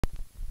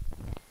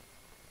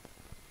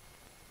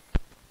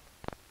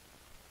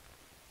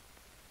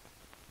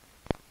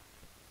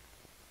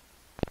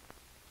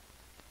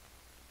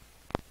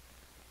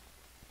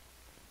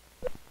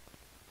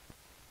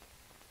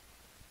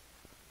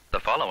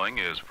following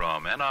is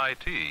from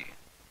NIT,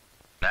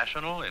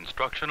 National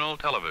Instructional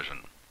Television.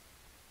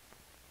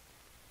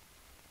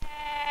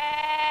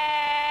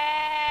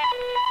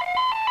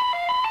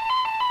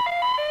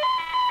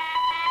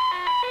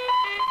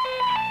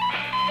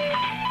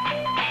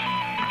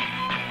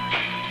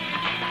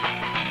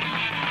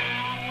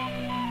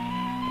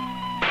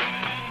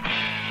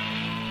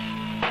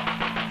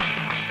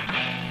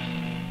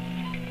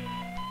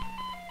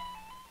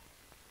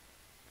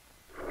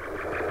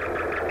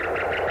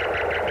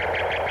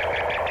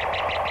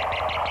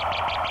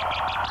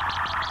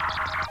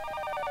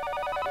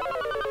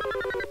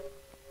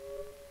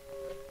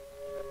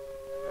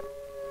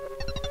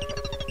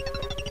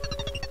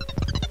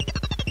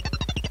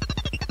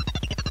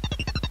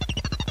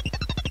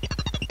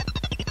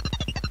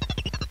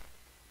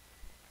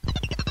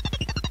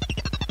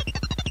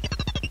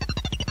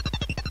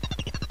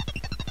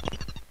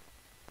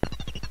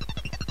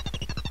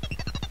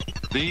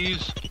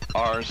 These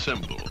are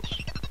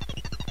symbols,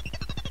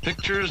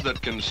 pictures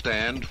that can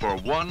stand for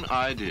one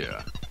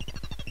idea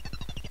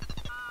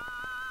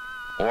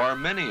or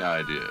many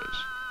ideas.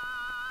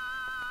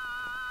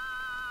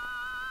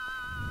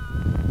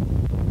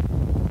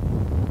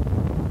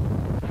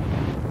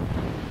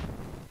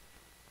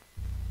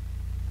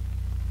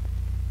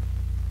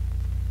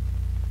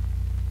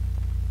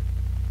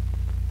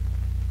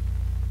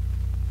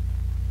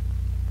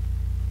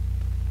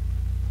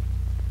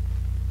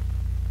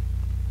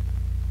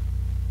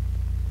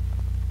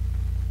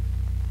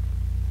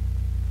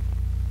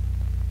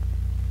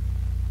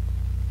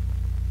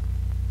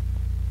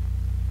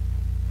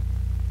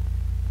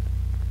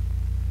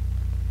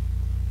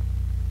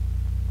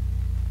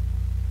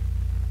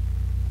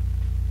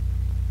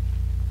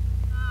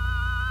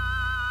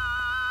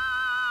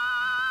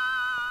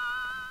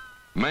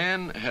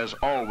 Man has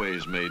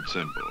always made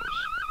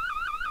symbols.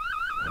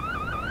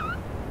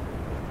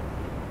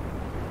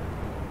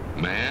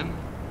 Man,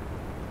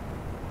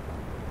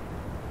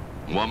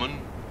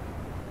 woman,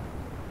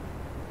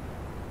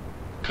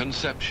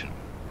 conception,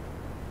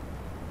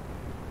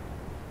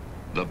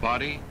 the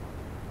body,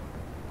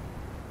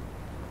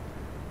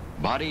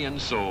 body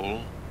and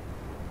soul,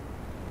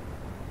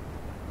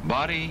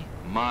 body,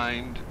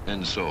 mind,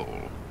 and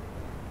soul,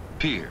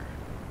 peer.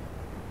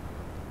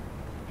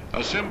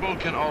 A symbol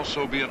can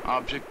also be an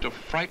object to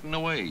frighten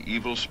away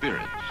evil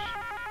spirits.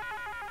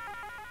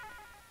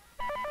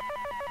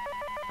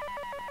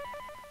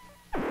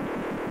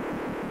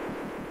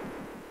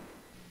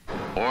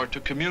 Or to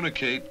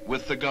communicate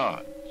with the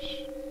gods.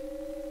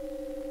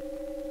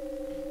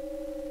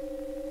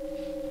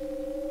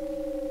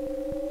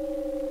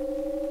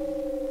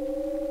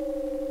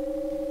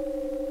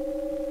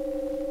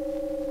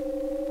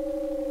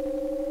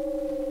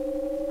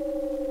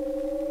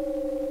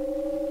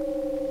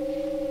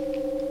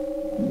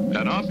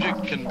 An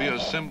object can be a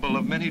symbol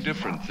of many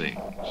different things.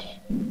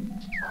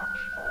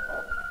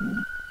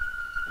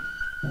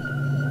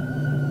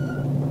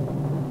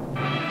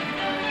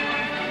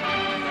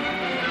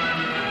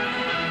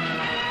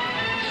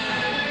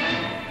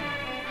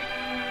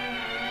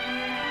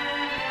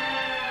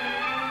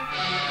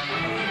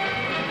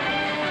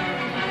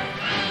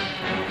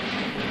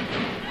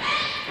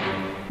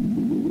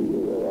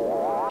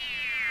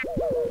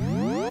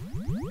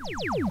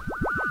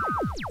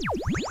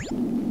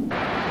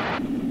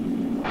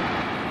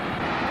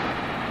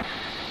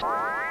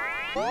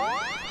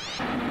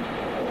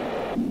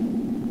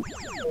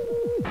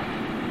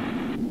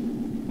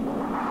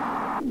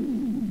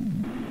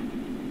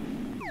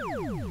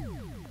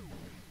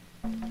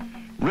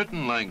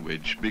 Written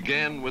language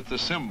began with the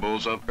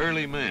symbols of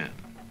early man.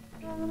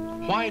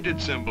 Why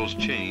did symbols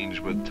change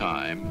with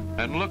time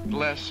and look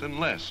less and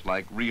less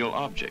like real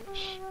objects?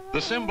 The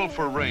symbol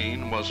for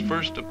rain was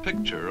first a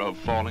picture of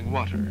falling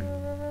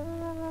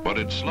water, but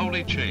it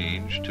slowly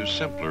changed to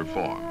simpler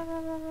form.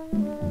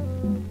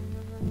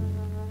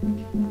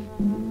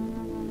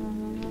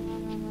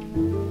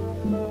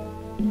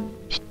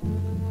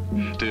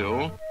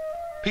 Still,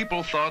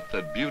 people thought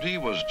that beauty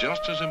was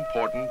just as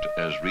important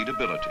as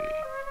readability.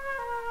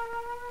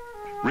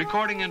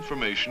 Recording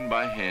information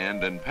by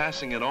hand and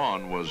passing it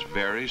on was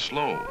very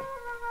slow.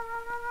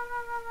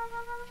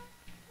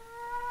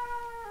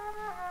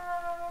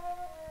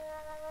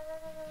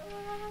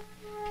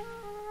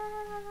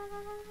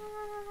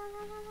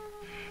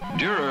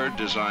 Dürer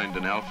designed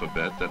an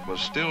alphabet that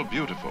was still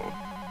beautiful,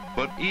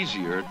 but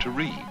easier to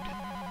read.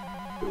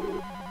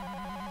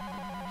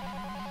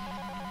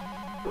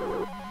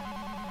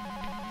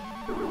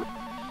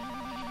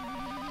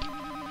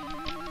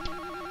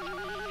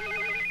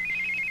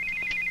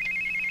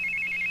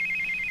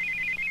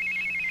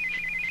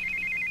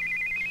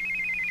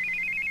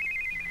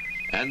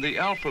 And the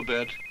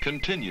alphabet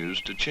continues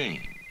to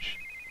change.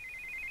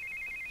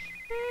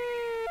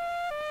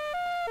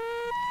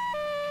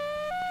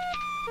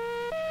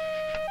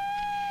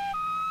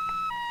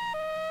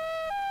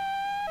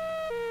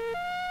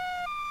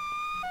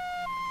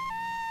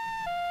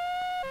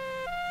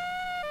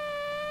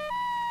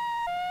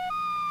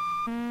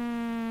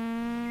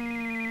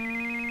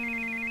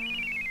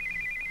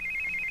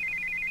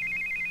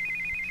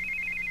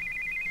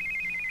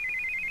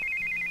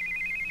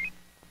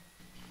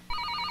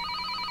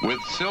 With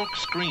silk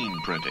screen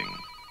printing,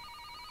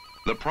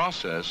 the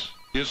process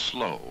is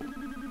slow.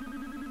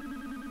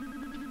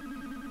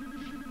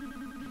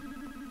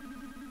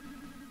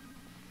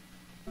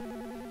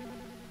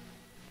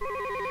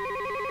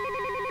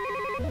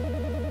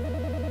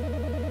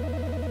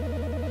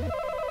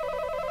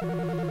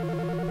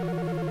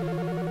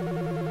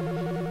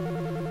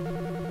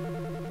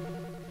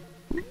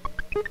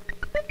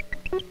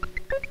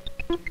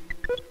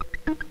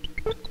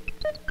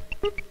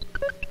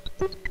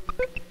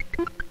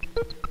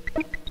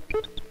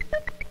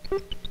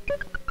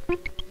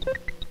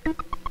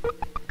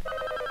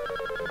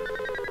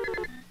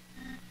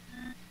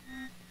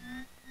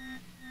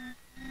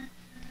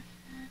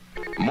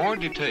 More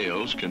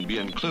details can be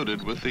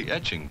included with the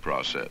etching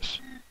process,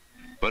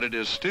 but it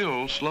is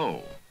still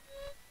slow.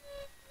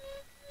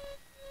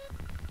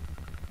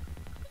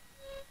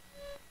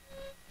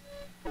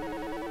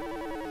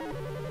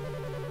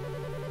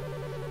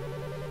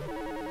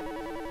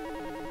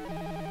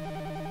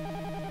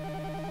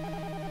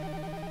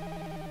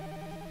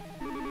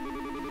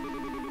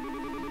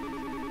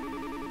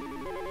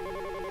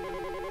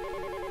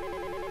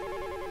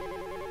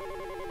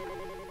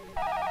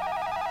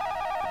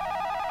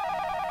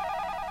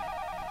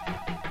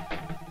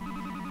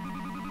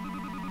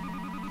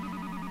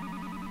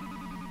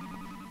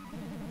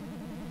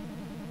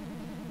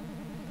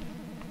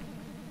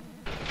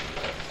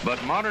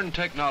 But modern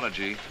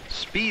technology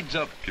speeds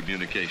up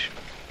communication.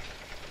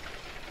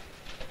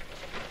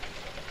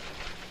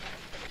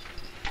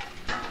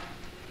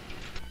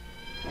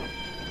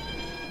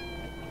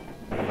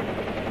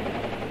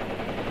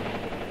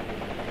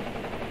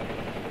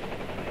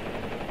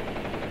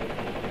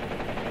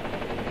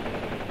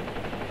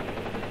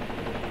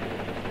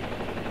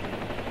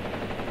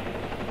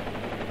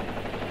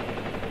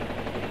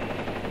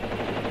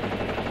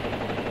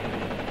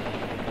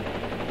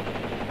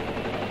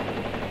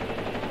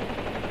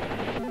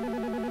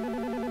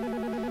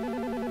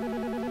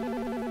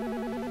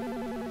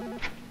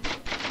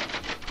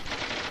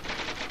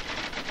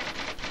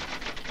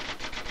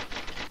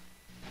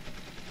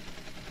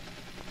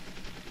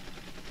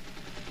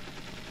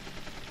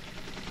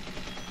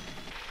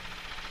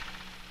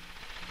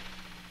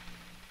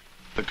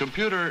 The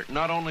computer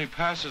not only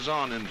passes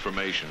on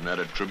information at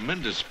a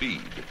tremendous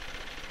speed,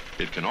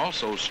 it can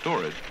also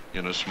store it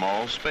in a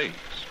small space.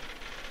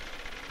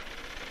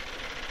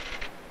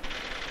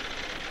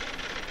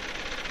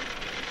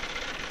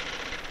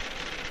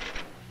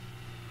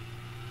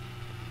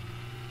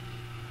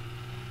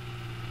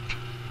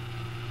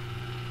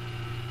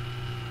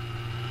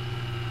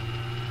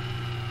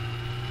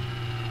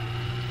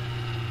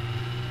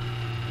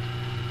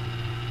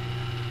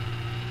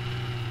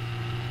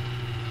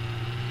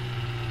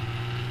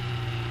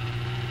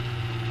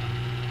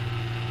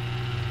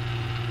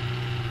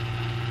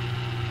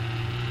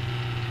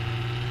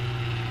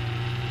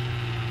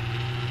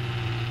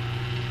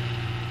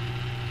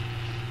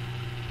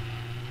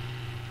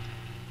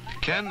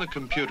 Can the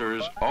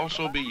computers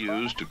also be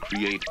used to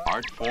create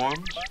art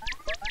forms?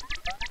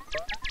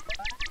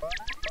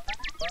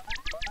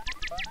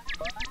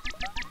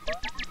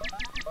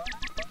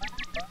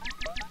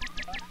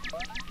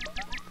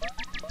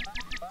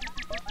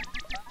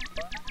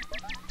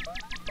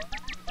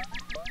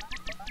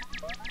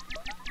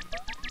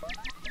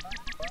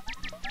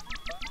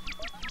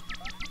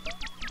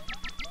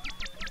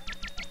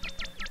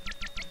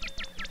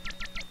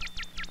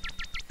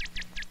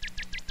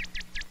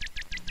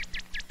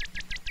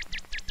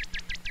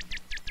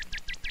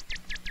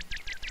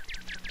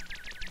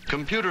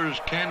 Computers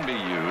can be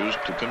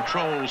used to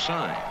control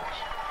signs.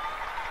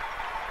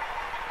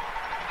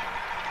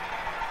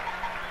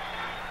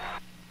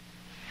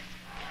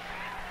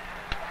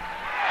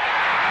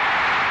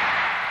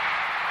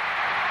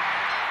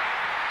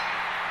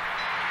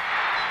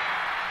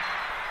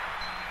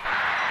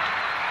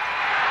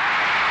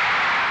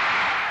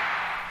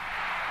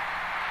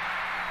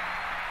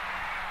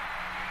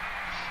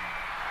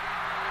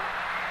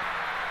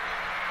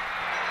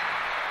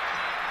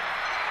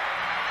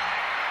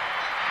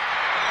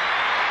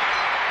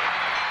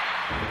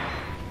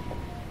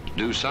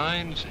 Do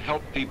signs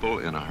help people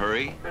in a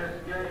hurry? Miss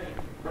Gay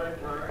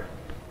Butler,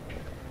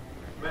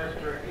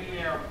 Mr.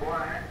 E.M.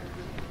 Black,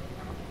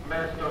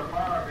 Mr.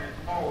 Marvin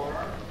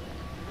Moore,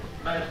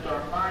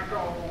 Mr.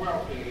 Michael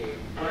Wilkie.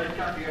 Please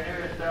come to your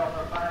nearest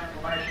Delta 5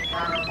 information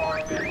counter for a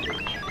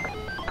message.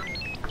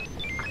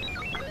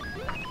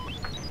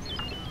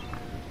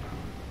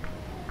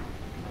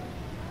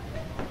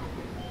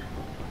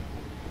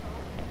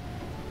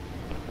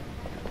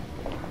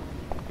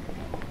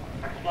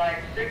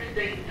 Flight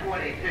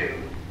 1622,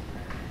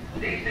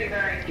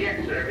 DC-9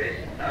 jet service,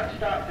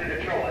 non-stop to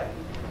Detroit,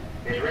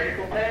 is ready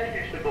for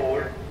passengers to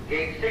board,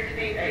 gate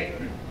 68.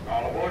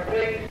 All aboard,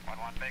 please.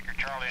 11 Baker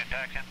Charlie,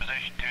 attack in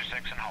position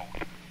 26 and hold.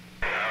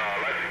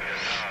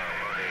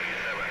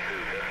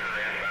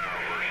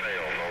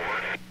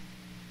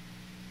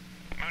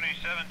 Mooney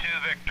 72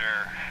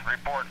 Victor,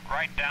 report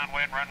right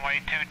downwind runway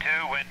 22,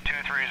 wind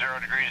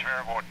 230 degrees,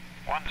 variable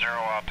 10,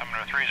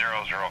 altimeter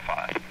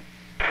 3005.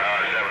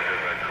 72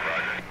 Victor,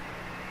 roger.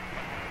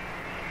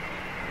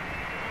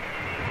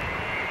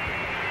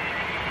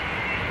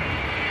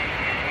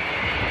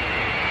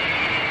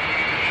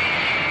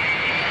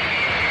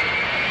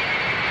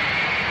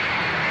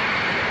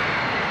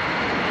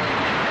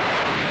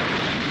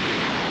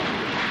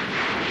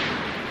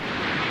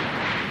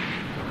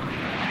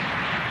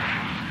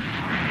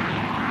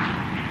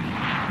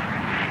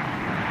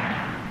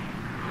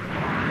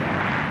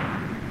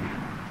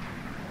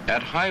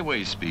 At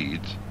highway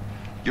speeds,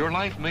 your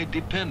life may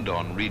depend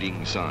on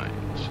reading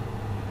signs.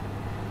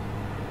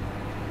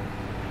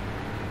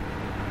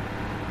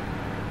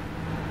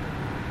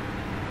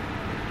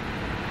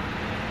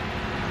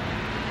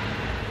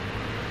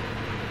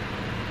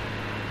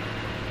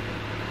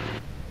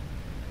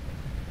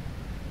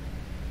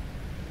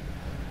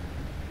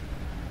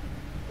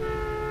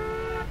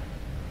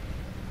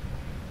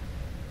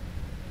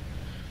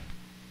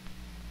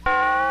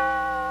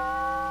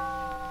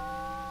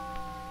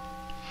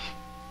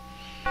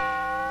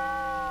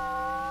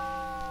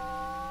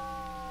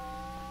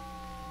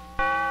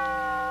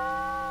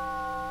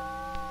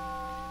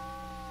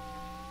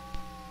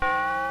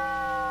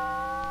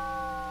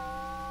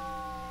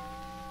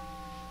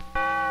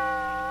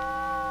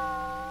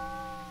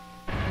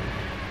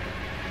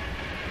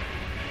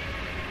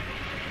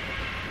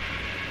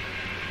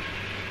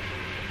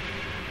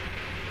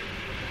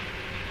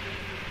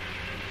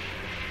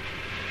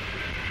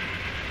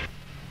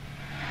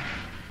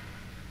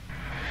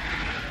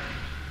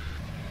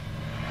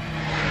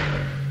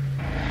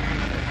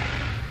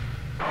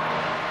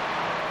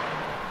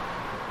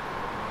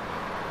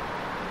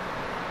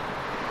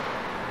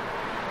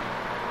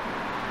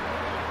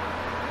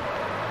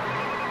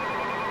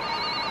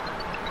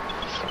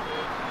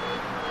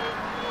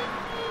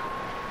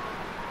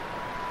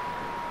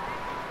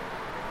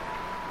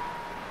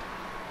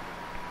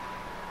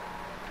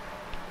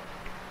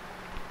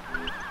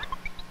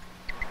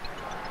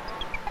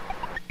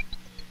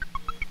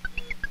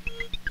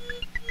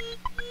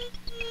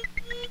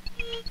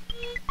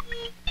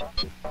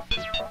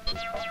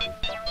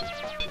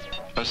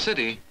 A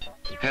city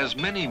has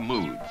many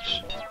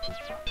moods.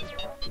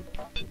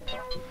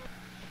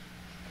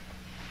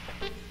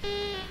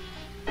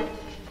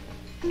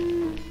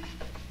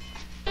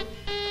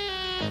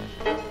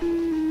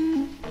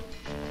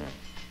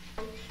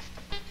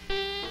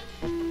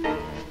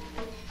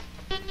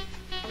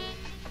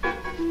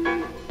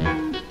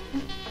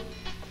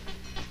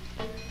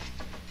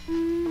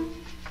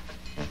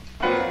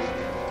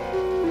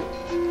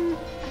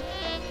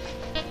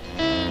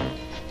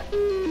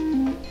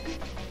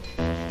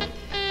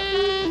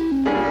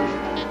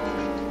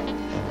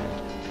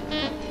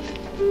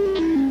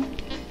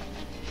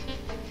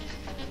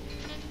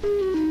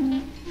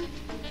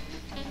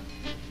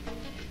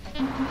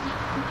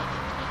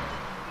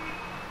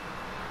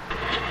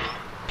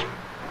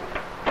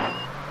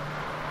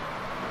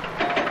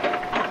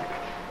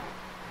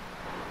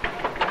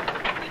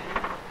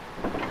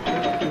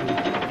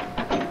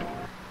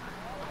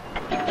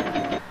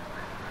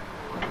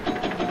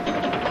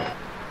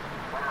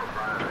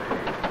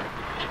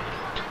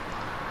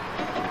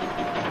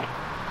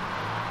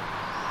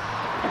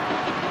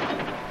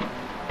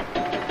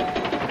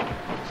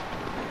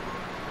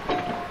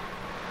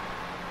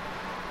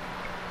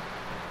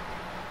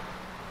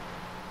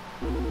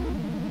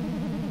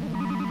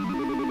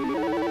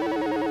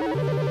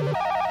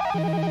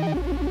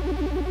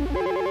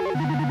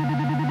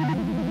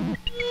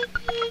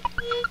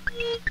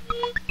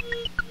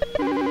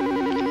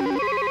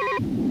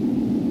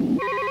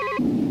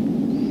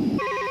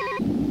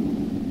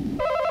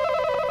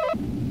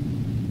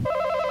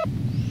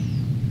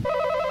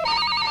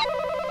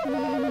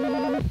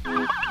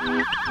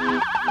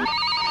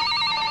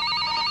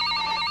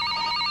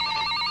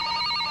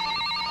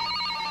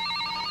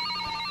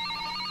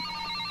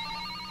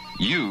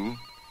 You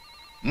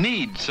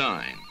need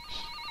signs.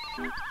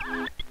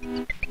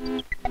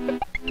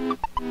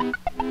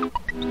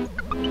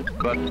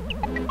 But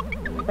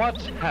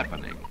what's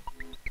happening?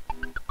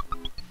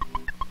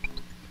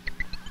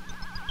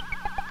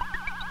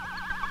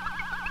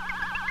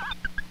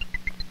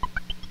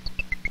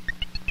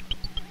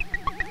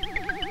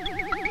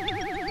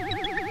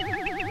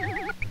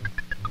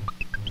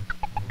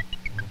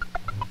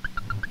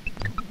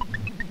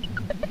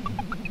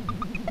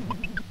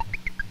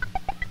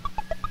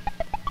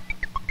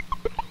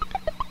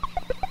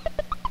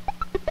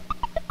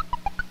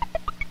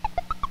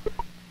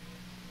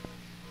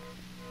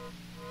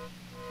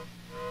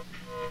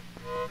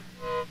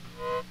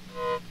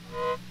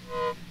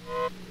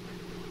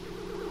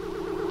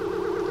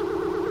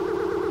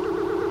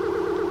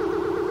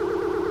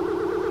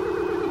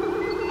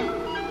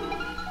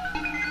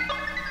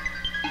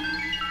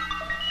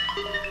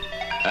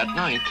 At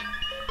night,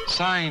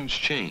 signs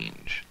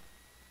change.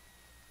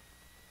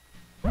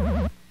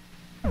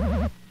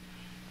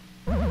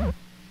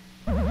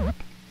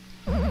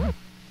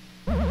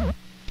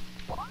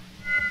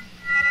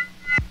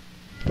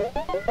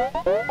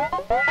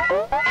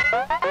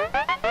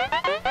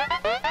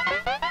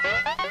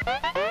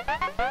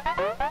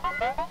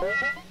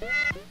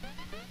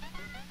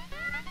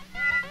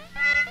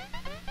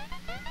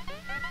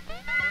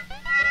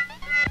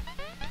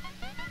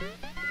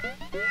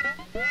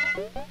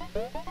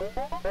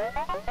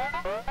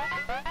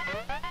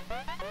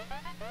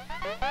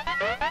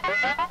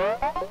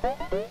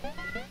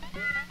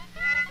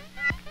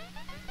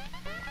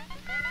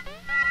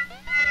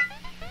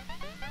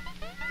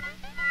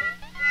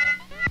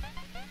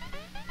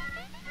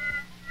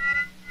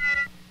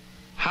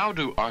 How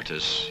do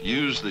artists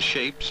use the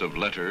shapes of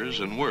letters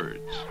and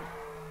words?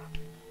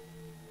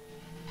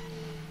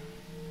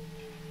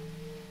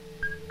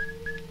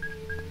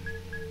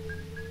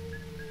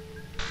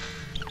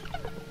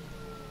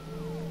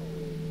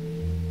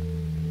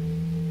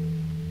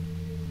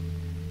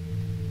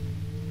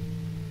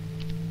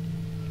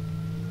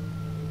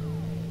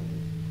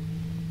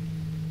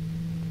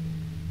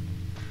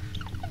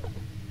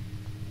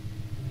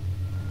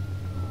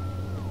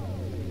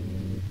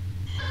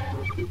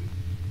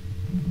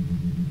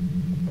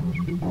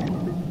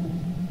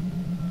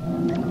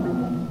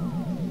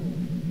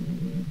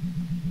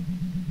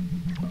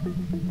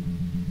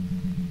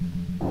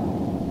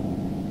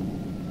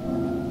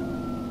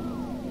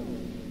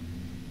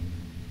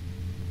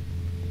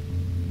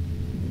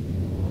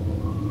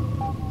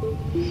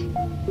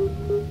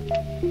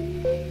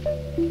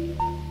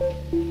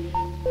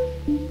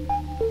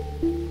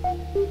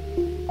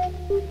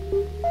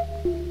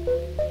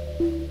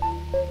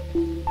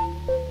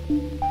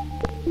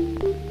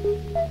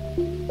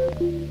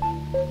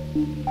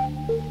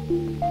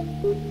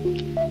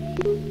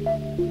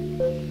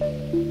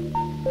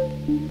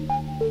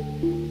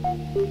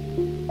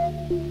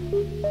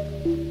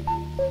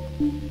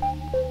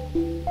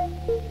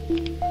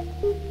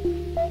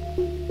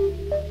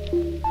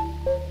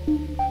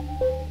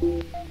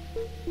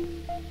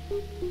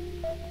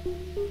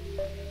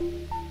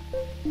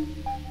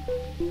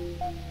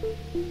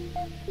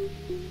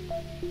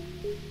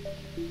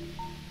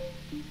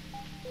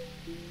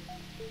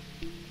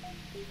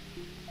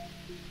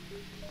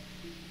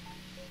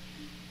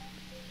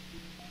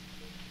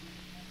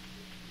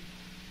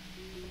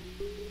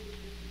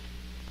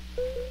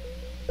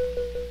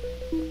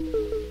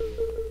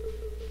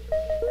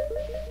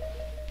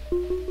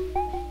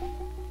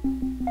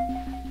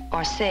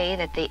 Or say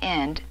that the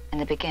end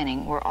and the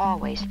beginning were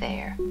always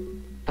there,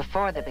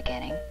 before the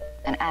beginning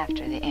and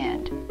after the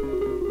end.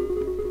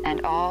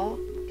 And all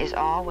is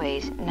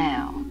always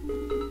now.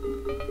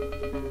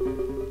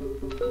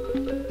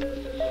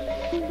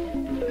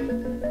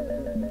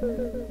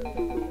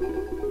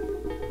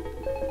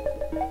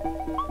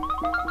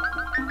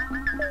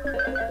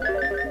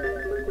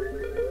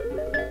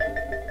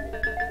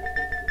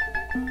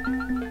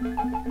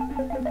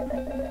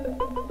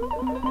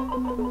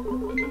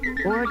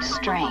 Words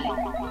strain,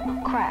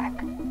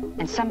 crack,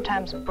 and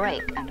sometimes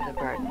break under the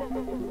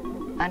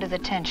burden. Under the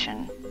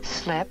tension,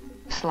 slip,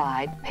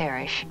 slide,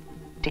 perish,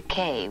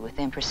 decay with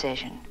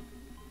imprecision.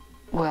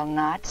 Will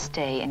not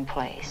stay in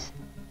place.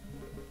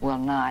 Will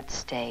not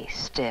stay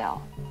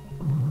still.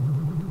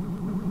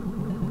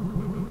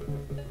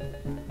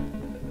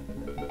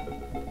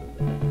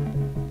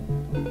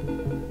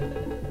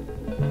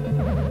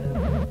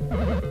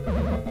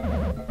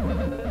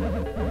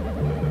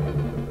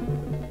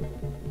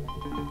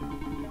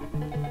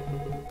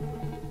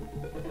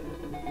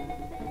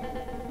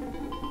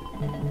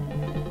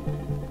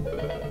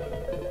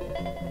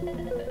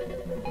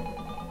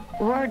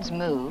 Words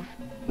move,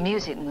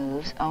 music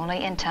moves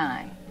only in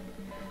time.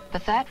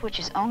 But that which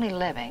is only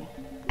living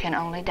can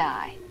only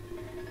die.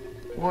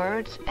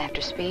 Words, after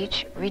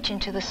speech, reach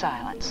into the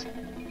silence.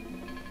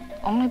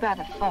 Only by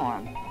the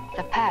form,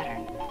 the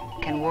pattern,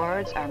 can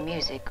words or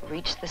music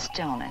reach the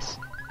stillness.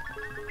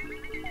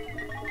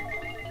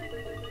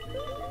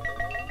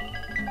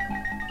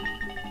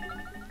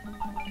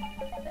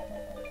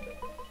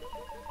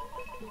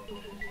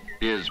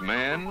 Is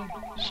man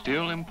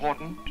still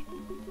important?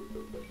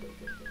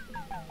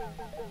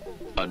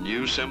 A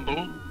new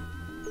symbol?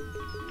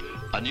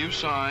 A new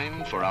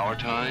sign for our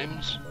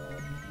times?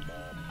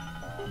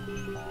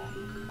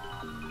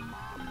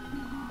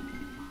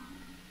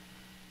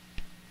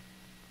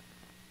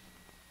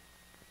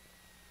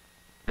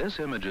 This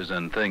Images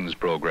and Things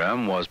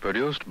program was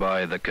produced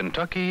by the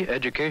Kentucky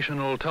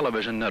Educational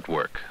Television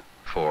Network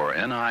for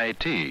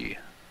NIT,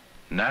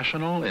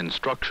 National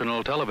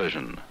Instructional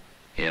Television,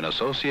 in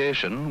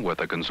association with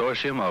a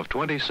consortium of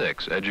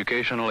 26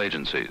 educational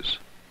agencies.